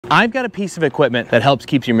I've got a piece of equipment that helps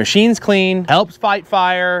keep your machines clean, helps fight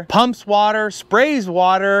fire, pumps water, sprays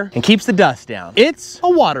water, and keeps the dust down. It's a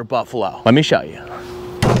Water Buffalo. Let me show you.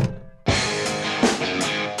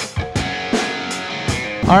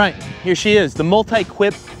 All right, here she is, the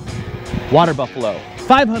Multi-Quip Water Buffalo.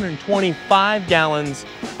 525 gallons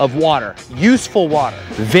of water, useful water.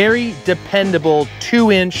 Very dependable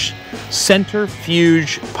 2-inch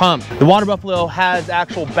centrifuge pump. The Water Buffalo has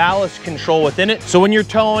actual ballast control within it, so when you're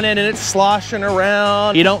towing it and it's sloshing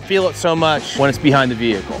around, you don't feel it so much when it's behind the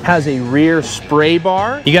vehicle. Has a rear spray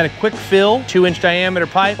bar. You got a quick fill, 2-inch diameter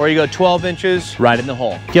pipe, or you go 12 inches right in the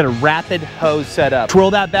hole. Get a rapid hose set up.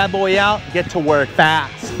 Twirl that bad boy out, get to work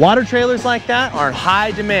fast. Water trailers like that are in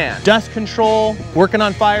high demand. Dust control, working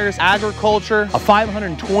on fires, agriculture. A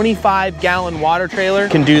 525-gallon water trailer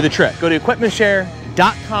can do the trick. Go to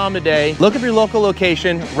EquipmentShare.com today, look at your local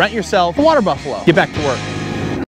location, rent yourself a Water Buffalo. Get back to work.